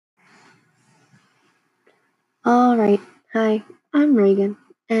All right. Hi, I'm Reagan,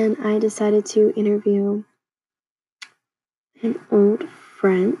 and I decided to interview an old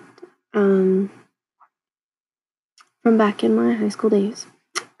friend um, from back in my high school days.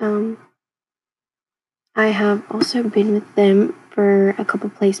 Um, I have also been with them for a couple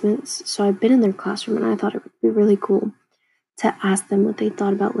placements, so I've been in their classroom, and I thought it would be really cool to ask them what they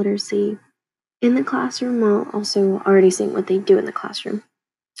thought about literacy in the classroom while also already seeing what they do in the classroom.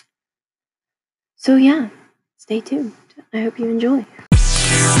 So, yeah, stay tuned. I hope you enjoy.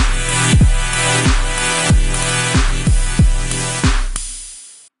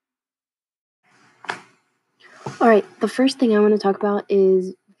 All right, the first thing I want to talk about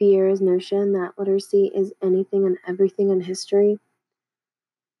is Vieira's notion that literacy is anything and everything in history.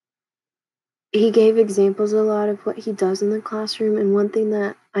 He gave examples a lot of what he does in the classroom, and one thing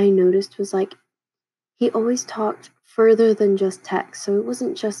that I noticed was like he always talked further than just text. So it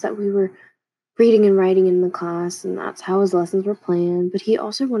wasn't just that we were reading and writing in the class and that's how his lessons were planned, but he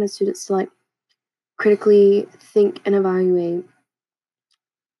also wanted students to like critically think and evaluate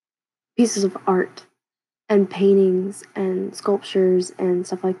pieces of art and paintings and sculptures and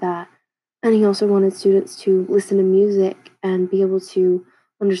stuff like that. And he also wanted students to listen to music and be able to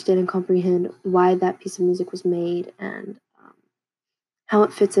understand and comprehend why that piece of music was made and how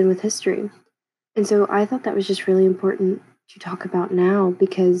it fits in with history. And so I thought that was just really important to talk about now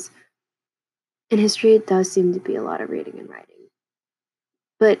because in history it does seem to be a lot of reading and writing.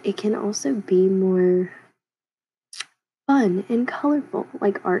 But it can also be more fun and colorful,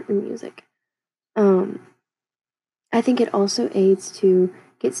 like art and music. Um, I think it also aids to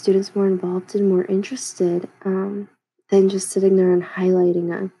get students more involved and more interested than just sitting there and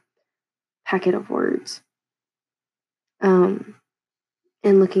highlighting a packet of words. Um,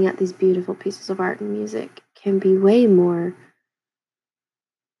 and looking at these beautiful pieces of art and music can be way more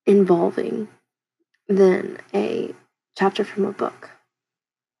involving than a chapter from a book.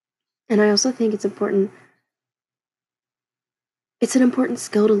 And I also think it's an important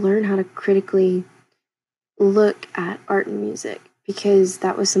skill to learn how to critically look at art and music because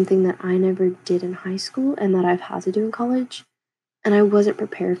that was something that I never did in high school and that I've had to do in college. And I wasn't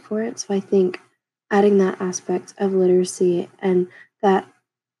prepared for it. So I think adding that aspect of literacy and that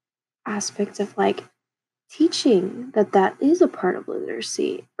aspect of like teaching that is a part of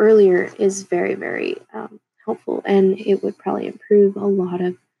literacy earlier is very, very helpful. And it would probably improve a lot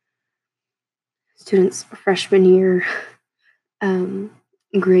of students' freshman year um,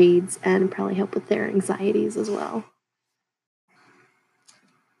 grades and probably help with their anxieties as well.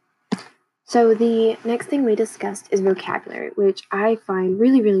 So the next thing we discussed is vocabulary, which I find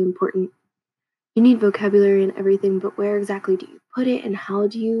really, really important. You need vocabulary in everything, but where exactly do you put it and how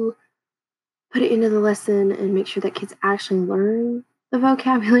do you put it into the lesson and make sure that kids actually learn the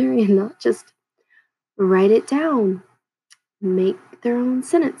vocabulary and not just write it down, make their own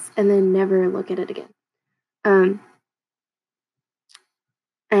sentence, and then never look at it again. Um,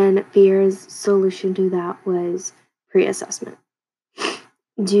 and Vieira's solution to that was pre-assessment.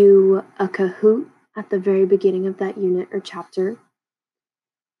 Do a Kahoot at the very beginning of that unit or chapter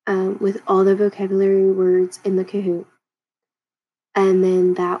with all the vocabulary words in the Kahoot. And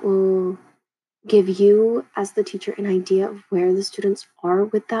then that will give you, as the teacher, an idea of where the students are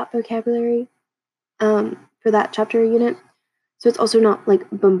with that vocabulary for that chapter or unit. So it's also not like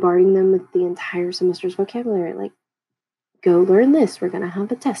bombarding them with the entire semester's vocabulary. Like, go learn this. We're going to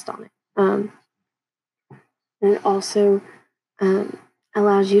have a test on it. And it also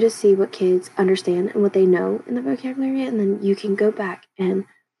allows you to see what kids understand and what they know in the vocabulary. And then you can go back and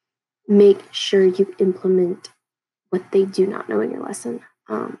make sure you implement what they do not know in your lesson.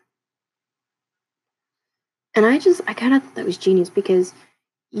 And I kind of thought that was genius because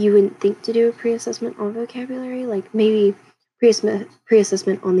you wouldn't think to do a pre-assessment on vocabulary, like maybe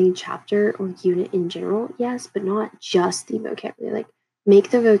pre-assessment on the chapter or unit in general, yes, but not just the vocabulary. Like make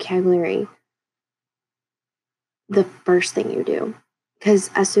the vocabulary the first thing you do. Because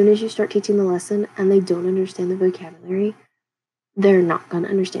as soon as you start teaching the lesson and they don't understand the vocabulary, they're not going to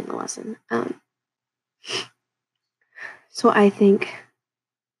understand the lesson. So I think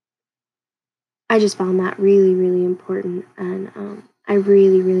I just found that really, really important. And I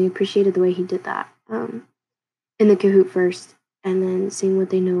really, really appreciated the way he did that in the Kahoot first, and then seeing what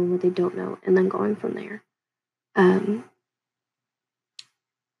they know and what they don't know, and then going from there.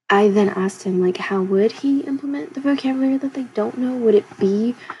 I then asked him, like, how would he implement the vocabulary that they don't know? Would it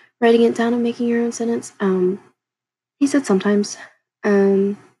be writing it down and making your own sentence? He said sometimes.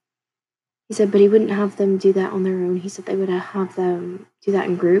 He said, but he wouldn't have them do that on their own. He said they would have them do that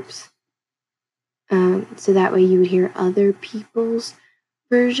in groups. So that way you would hear other people's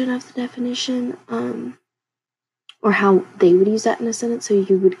version of the definition. or how they would use that in a sentence, so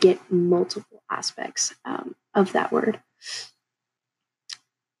you would get multiple aspects of that word.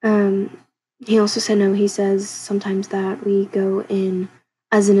 He also said no. He says sometimes that we go in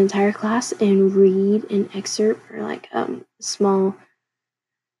as an entire class and read an excerpt or like small,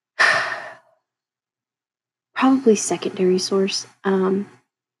 probably secondary source. And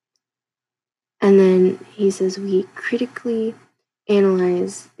then he says we critically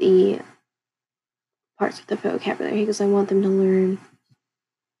analyze the parts of the vocabulary. He goes, I want them to learn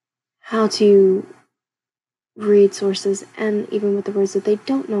how to read sources and even with the words that they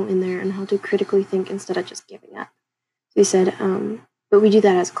don't know in there and how to critically think instead of just giving up. So he said, but we do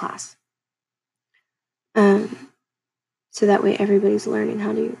that as a class. So that way everybody's learning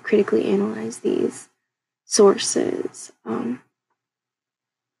how to critically analyze these sources.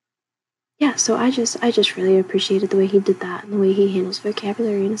 Yeah, so I just really appreciated the way he did that and the way he handles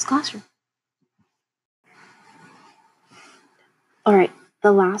vocabulary in his classroom. All right,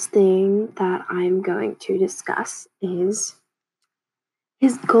 the last thing that I'm going to discuss is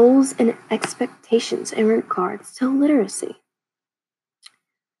his goals and expectations in regards to literacy.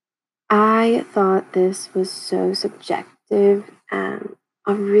 I thought this was so subjective and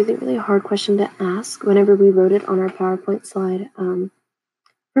a really, really hard question to ask whenever we wrote it on our PowerPoint slide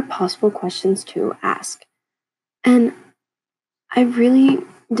for possible questions to ask. And I really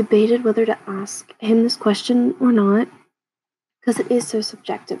debated whether to ask him this question or not because it is so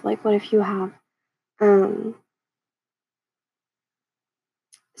subjective. Like, what if you have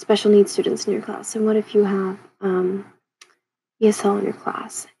special needs students in your class? And what if you have ESL in your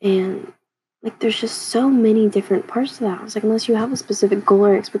class? And like, there's just so many different parts to that. I was like, unless you have a specific goal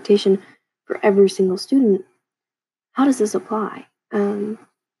or expectation for every single student, how does this apply?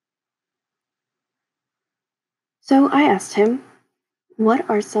 So I asked him, what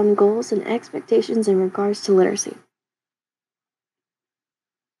are some goals and expectations in regards to literacy?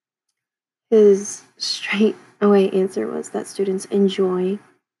 His straight away answer was that students enjoy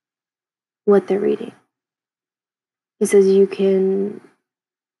what they're reading. He says you can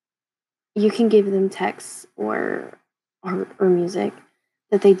give them texts or art or music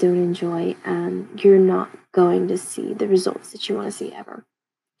that they don't enjoy, and you're not going to see the results that you want to see ever.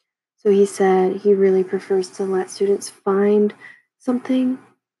 So he said he really prefers to let students find something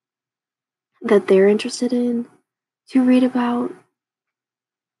that they're interested in to read about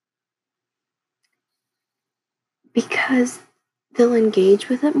because they'll engage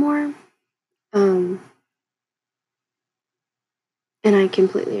with it more. And I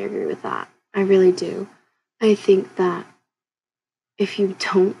completely agree with that. I really do. I think that if you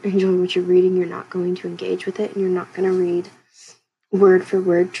don't enjoy what you're reading, you're not going to engage with it and you're not going to read word for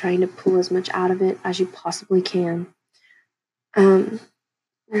word, trying to pull as much out of it as you possibly can.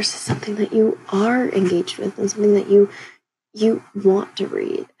 Versus something that you are engaged with and something that you want to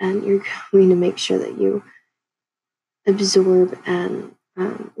read, and you're going to make sure that you absorb and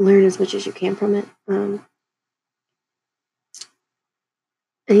learn as much as you can from it. And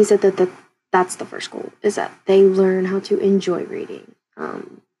he said that's the first goal, is that they learn how to enjoy reading,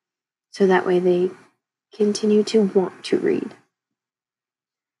 so that way they continue to want to read.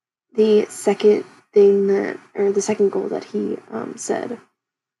 The second goal that he said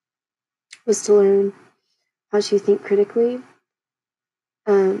was to learn how to think critically.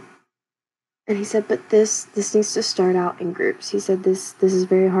 And he said, but this needs to start out in groups. He said this is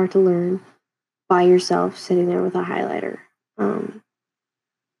very hard to learn by yourself, sitting there with a highlighter.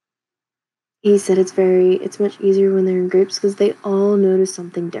 He said it's much easier when they're in groups because they all notice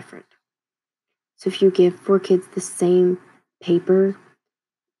something different. So if you give 4 kids the same paper,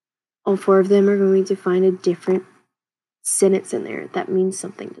 all 4 of them are going to find a different sentence in there that means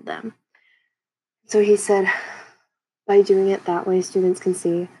something to them. So he said, by doing it that way, students can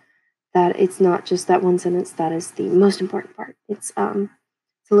see that it's not just that one sentence that is the most important part. It's a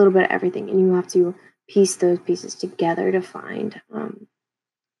little bit of everything, and you have to piece those pieces together to find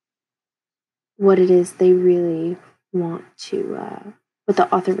what it is they really want to, what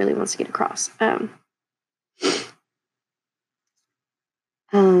the author really wants to get across.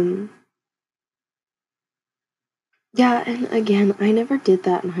 Yeah, and again, I never did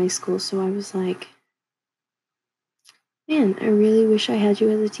that in high school, so I was like, man, I really wish I had you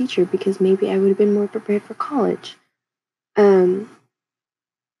as a teacher because maybe I would have been more prepared for college. But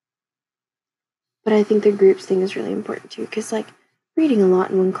I think the groups thing is really important too, because like reading a lot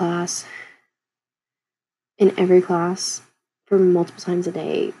in one class, in every class, for multiple times a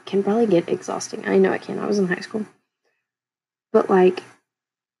day can probably get exhausting. I know it can. I was in high school. But like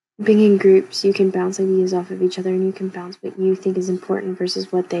being in groups, you can bounce ideas off of each other and you can bounce what you think is important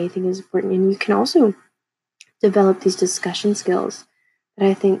versus what they think is important. And you can also develop these discussion skills that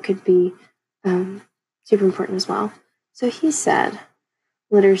I think could be super important as well. So he said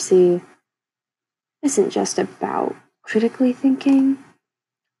literacy isn't just about critically thinking,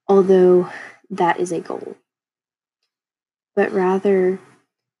 although that is a goal, but rather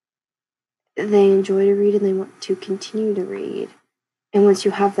they enjoy to read and they want to continue to read. And once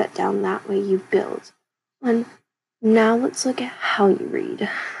you have that down that way, you build. And now let's look at how you read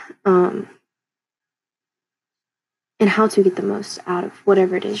and how to get the most out of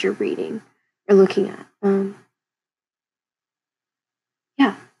whatever it is you're reading or looking at.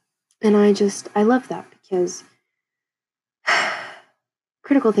 Yeah. And I love that because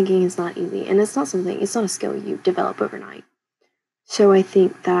critical thinking is not easy and it's not a skill you develop overnight. So I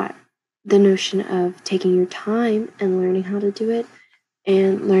think that the notion of taking your time and learning how to do it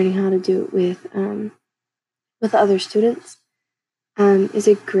and learning how to do it with other students is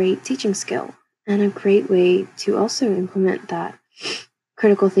a great teaching skill and a great way to also implement that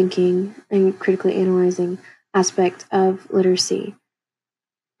critical thinking and critically analyzing aspect of literacy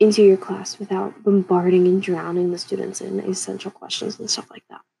into your class without bombarding and drowning the students in essential questions and stuff like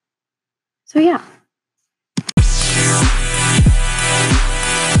that. So yeah.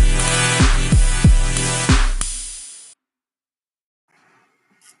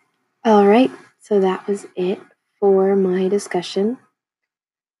 All right, so that was it for my discussion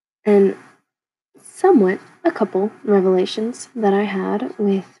and somewhat a couple revelations that I had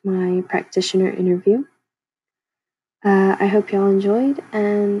with my practitioner interview. I hope y'all enjoyed,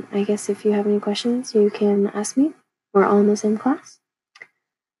 and I guess if you have any questions, you can ask me. We're all in the same class.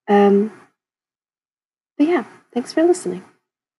 But yeah, thanks for listening.